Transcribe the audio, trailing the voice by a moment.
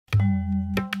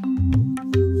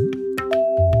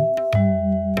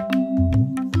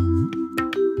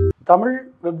தமிழ்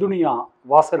வெப்துனியா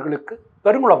வாசகர்களுக்கு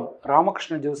பெருங்குளம்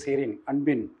ராமகிருஷ்ண ஜோசியரின்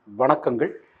அன்பின்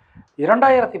வணக்கங்கள்.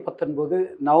 2019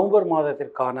 நவம்பர்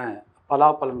மாதத்திற்கான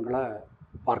பலாபலன்களை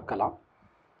பார்க்கலாம்.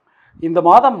 இந்த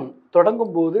மாதம்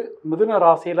தொடங்கும் போது மிதுன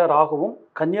ராசியில் ராகுவும்,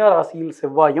 கன்னியா ராசியில்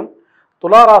செவ்வாயும்,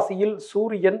 துலா ராசியில்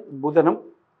சூரியன் புதனும்,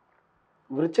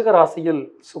 விருச்சிக ராசியில்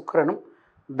சுக்கிரனும்,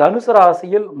 தனுசு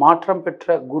ராசியில் மாற்றம்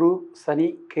பெற்ற குரு, சனி,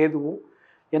 கேதுவும்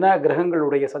என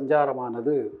கிரகங்களுடைய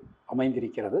சஞ்சாரமானது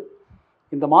அமைந்திருக்கிறது.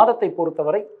 இந்த மாதத்தை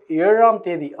பொறுத்தவரை 7ஆம்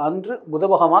தேதி அன்று புத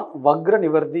பகவான் வக்ர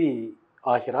நிவர்த்தி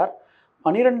ஆகிறார்.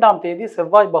 12ஆம் தேதி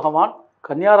செவ்வாய் பகவான்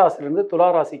கன்னியா ராசியிலிருந்து துலா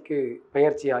ராசிக்கு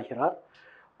பெயர்ச்சி ஆகிறார்.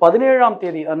 17ஆம்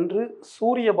தேதி அன்று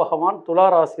சூரிய பகவான் துலா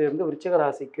ராசியிலிருந்து விருச்சிக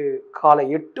ராசிக்கு காலை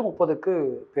 8:30க்கு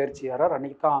பெயர்ச்சியாகிறார்.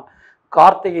 அன்றைக்கி தான்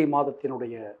கார்த்திகை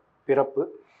மாதத்தினுடைய பிறப்பு.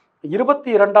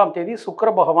 22ஆம் தேதி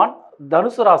சுக்கிர பகவான்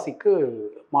தனுசு ராசிக்கு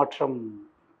மாற்றம்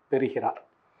பெறுகிறார்.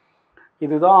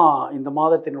 இதுதான் இந்த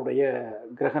மாதத்தினுடைய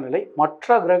கிரகநிலை. மற்ற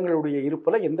கிரகங்களுடைய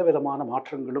இருப்பில் எந்த விதமான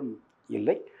மாற்றங்களும்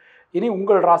இல்லை. இனி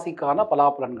உங்கள் ராசிக்கான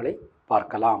பலாபலன்களை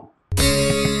பார்க்கலாம்.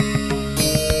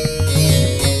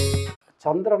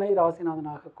 சந்திரனை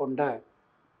ராசிநாதனாக கொண்ட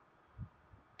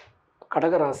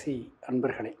கடகராசி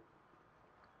அன்பர்களே,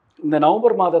 இந்த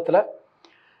நவம்பர் மாதத்தில்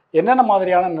என்னென்ன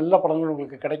மாதிரியான நல்ல பலன்கள்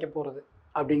உங்களுக்கு கிடைக்க போகிறது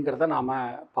அப்படிங்கிறத நாம்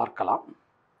பார்க்கலாம்.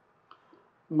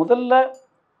 முதல்ல,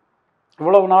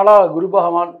 இவ்வளவு நாளாக குரு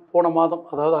பகவான் போன மாதம்,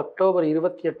 அதாவது அக்டோபர்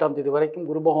 28ஆம் தேதி வரைக்கும்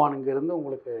குரு பகவான் இங்கேருந்து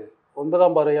உங்களுக்கு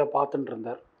 9ஆம் பார்வையாக பார்த்துட்டு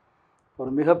இருந்தார். ஒரு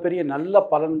மிகப்பெரிய நல்ல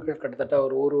பலன்கள் கிட்டத்தட்ட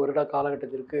ஒரு வருட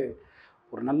காலகட்டத்திற்கு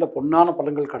ஒரு நல்ல பொன்னான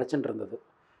பலன்கள் கிடச்சிட்டு இருந்தது.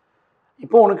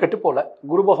 இப்போ ஒன்று கெட்டு போல,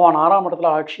 குரு பகவான் 6ஆம்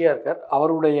இடத்துல ஆட்சியாக இருக்கார்.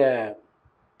 அவருடைய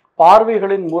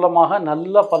பார்வைகளின் மூலமாக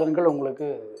நல்ல பலன்கள் உங்களுக்கு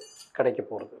கிடைக்க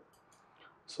போகிறது.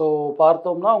 ஸோ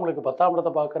பார்த்தோம்னா உங்களுக்கு 10ஆம்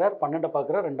இடத்தை பார்க்குறார், 12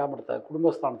 பார்க்குறார், 2ஆம் இடத்தை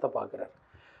குடும்பஸ்தானத்தை பார்க்குறார்.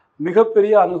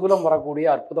 மிகப்பெரிய அனுகூலம் வரக்கூடிய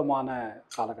அற்புதமான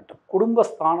காலகட்டம்.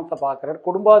 குடும்பஸ்தானத்தை பார்க்குறார்.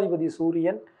 குடும்பாதிபதி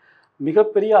சூரியன்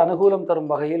மிகப்பெரிய அனுகூலம்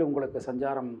தரும் வகையில் உங்களுக்கு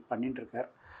சஞ்சாரம் பண்ணிட்டு இருக்கார்.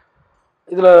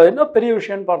 இதில் என்ன பெரிய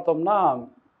விஷயம்னு பார்த்தோம்னா,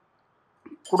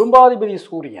 குடும்பாதிபதி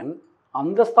சூரியன்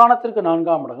அந்த ஸ்தானத்திற்கு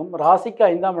 4ஆம் இடமும், ராசிக்கு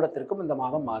 5ஆம் இடத்திற்கும் இந்த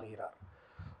மாதம் மாறுகிறார்.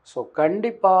 ஸோ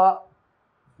கண்டிப்பாக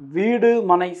வீடு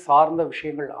மனை சார்ந்த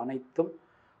விஷயங்கள் அனைத்தும்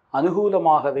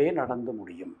அனுகூலமாகவே நடந்து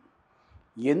முடியும்.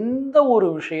 எந்த ஒரு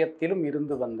விஷயத்திலும்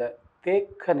இருந்து வந்த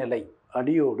தேக்க நிலை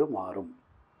அடியோடு மாறும்.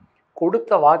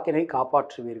 கொடுத்த வாக்கினை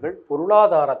காப்பாற்றுவீர்கள்.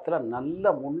 பொருளாதாரத்தில்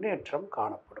நல்ல முன்னேற்றம்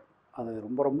காணப்படும். அது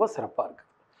ரொம்ப ரொம்ப சிறப்பாக இருக்குது.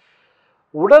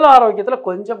 உடல் ஆரோக்கியத்தில்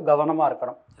கொஞ்சம் கவனமாக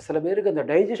இருக்கணும். சில பேருக்கு இந்த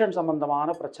டைஜஷன்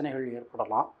சம்பந்தமான பிரச்சனைகள்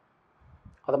ஏற்படலாம்.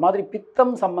 அது மாதிரி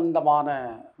பித்தம் சம்பந்தமான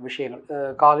விஷயங்கள்,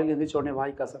 காலையில் எழுந்திரிச்ச உடனே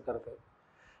வாய் கசக்கிறது,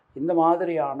 இந்த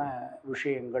மாதிரியான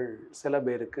விஷயங்கள் சில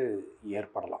பேருக்கு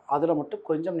ஏற்படலாம். அதில் மட்டும்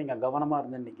கொஞ்சம் நீங்கள் கவனமாக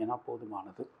இருந்துட்டீங்கன்னா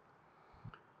போதுமானது.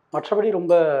 மற்றபடி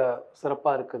ரொம்ப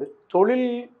சிறப்பாக இருக்குது. தொழில்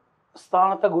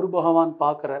ஸ்தானத்தை குரு பகவான்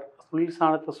பார்க்குறார், தொழில்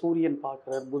ஸ்தானத்தை சூரியன்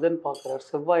பார்க்குறார், புதன் பார்க்குறார்,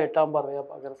 செவ்வாய் 8ஆம் பார்வையாக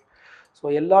பார்க்குறார். ஸோ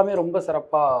எல்லாமே ரொம்ப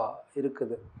சிறப்பாக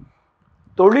இருக்குது.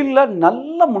 தொழிலில்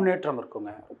நல்ல முன்னேற்றம்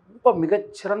இருக்குங்க. ரொம்ப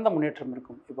மிகச்சிறந்த முன்னேற்றம்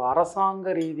இருக்கும். இப்போ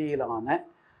அரசாங்க ரீதியிலான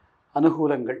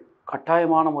அனுகூலங்கள்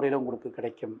கட்டாயமான முறையில் உங்களுக்கு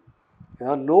கிடைக்கும்.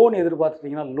 ஏதாவது லோன்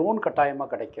எதிர்பார்த்துட்டிங்கன்னா லோன் கட்டாயமாக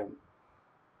கிடைக்கும்.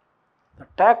 இந்த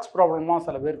டேக்ஸ் ப்ராப்ளமாக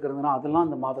சில பேருக்கு இருந்ததுன்னா அதெல்லாம்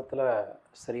இந்த மாதத்தில்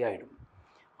சரியாயிடும்.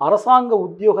 அரசாங்க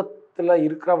உத்தியோகத்தில்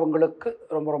இருக்கிறவங்களுக்கு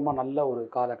ரொம்ப ரொம்ப நல்ல ஒரு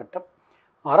காலகட்டம்.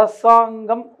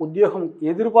 அரசாங்கம் உத்தியோகம்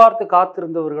எதிர்பார்த்து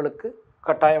காத்திருந்தவர்களுக்கு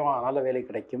கட்டாயமாக நல்ல வேலை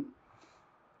கிடைக்கும்.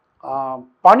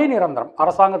 பணி நிரந்தரம்,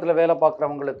 அரசாங்கத்தில் வேலை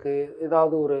பார்க்குறவங்களுக்கு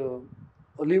ஏதாவது ஒரு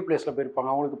லீவ் பிளேஸில் போயிருப்பாங்க,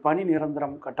 அவங்களுக்கு பணி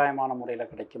நிரந்தரம் கட்டாயமான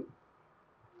முறையில் கிடைக்கும்.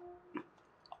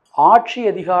 ஆட்சி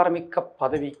அதிகாரமிக்க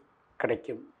பதவி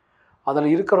கிடைக்கும். அதில்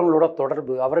இருக்கிறவங்களோட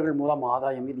தொடர்பு, அவர்கள் மூலம்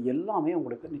ஆதாயம், இது எல்லாமே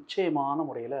உங்களுக்கு நிச்சயமான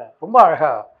முறையில் ரொம்ப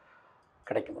அழகாக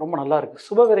கிடைக்கும். ரொம்ப நல்லா இருக்குது.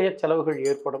 சுபவிரய செலவுகள்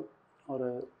ஏற்படும். ஒரு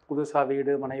புதுசாக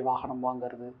வீடு மனை வாகனம்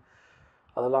வாங்கிறது,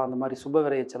 அதெல்லாம் அந்த மாதிரி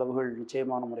சுபவிரய செலவுகள்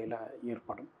நிச்சயமான முறையில்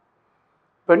ஏற்படும்.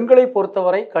 பெண்களை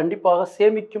பொறுத்தவரை கண்டிப்பாக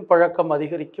சேமிக்கும் பழக்கம்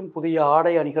அதிகரிக்கும். புதிய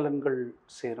ஆடை அணிகலன்கள்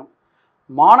சேரும்.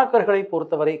 மாணவர்களை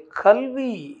பொறுத்தவரை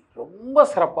கல்வி ரொம்ப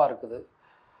சிறப்பாக இருக்குது.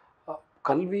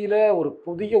 கல்வியில் ஒரு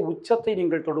புதிய உச்சத்தை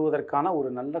நீங்கள் தொடுவதற்கான ஒரு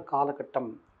நல்ல காலகட்டம்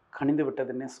கனிந்து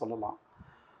விட்டதுன்னே சொல்லலாம்.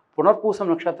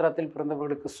 புனர்பூசம் நட்சத்திரத்தில்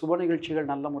பிறந்தவர்களுக்கு சுப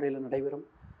நிகழ்ச்சிகள் நல்ல முறையில் நடைபெறும்.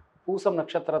 பூசம்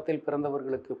நட்சத்திரத்தில்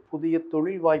பிறந்தவர்களுக்கு புதிய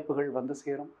தொழில் வாய்ப்புகள் வந்து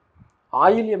சேரும்.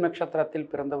 ஆயில்யம் நட்சத்திரத்தில்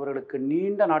பிறந்தவர்களுக்கு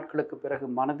நீண்ட நாட்களுக்கு பிறகு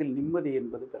மனதில் நிம்மதி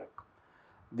என்பது பிறக்கும்.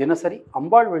 தினசரி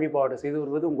அம்பாள் வழிபாடு செய்து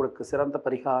வருவது உங்களுக்கு சிறந்த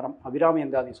பரிகாரம். அபிராமி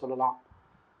அந்தாதி சொல்லலாம்,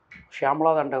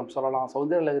 ஷியாமலா தண்டகம் சொல்லலாம்,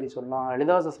 சௌந்தரலகரி சொல்லலாம்,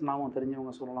 லலிதா சஹஸ்ரநாமம்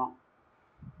தெரிஞ்சவங்க சொல்லலாம்.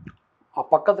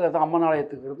 பக்கத்தில் இருந்த அம்மன்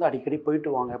ஆலயத்துக்கு இருந்து அடிக்கடி போயிட்டு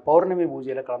வாங்க. பௌர்ணமி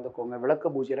பூஜையில் கலந்துக்கோங்க, விளக்க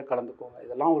பூஜையில் கலந்துக்கோங்க.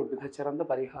 இதெல்லாம் ஒரு மிகச்சிறந்த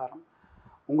பரிகாரம்.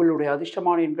 உங்களுடைய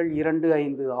அதிர்ஷ்டமான எண்கள் 2,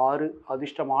 5, 6.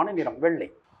 அதிர்ஷ்டமான நிறம்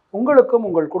வெள்ளை. உங்களுக்கும்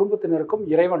உங்கள் குடும்பத்தினருக்கும்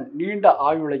இறைவன் நீண்ட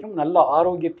ஆயுளையும் நல்ல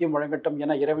ஆரோக்கியத்தையும் வழங்கட்டும்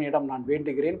என இறைவனிடம் நான்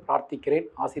வேண்டுகிறேன், பிரார்த்திக்கிறேன்,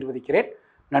 ஆசீர்வதிக்கிறேன்.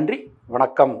 நன்றி,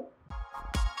 வணக்கம்.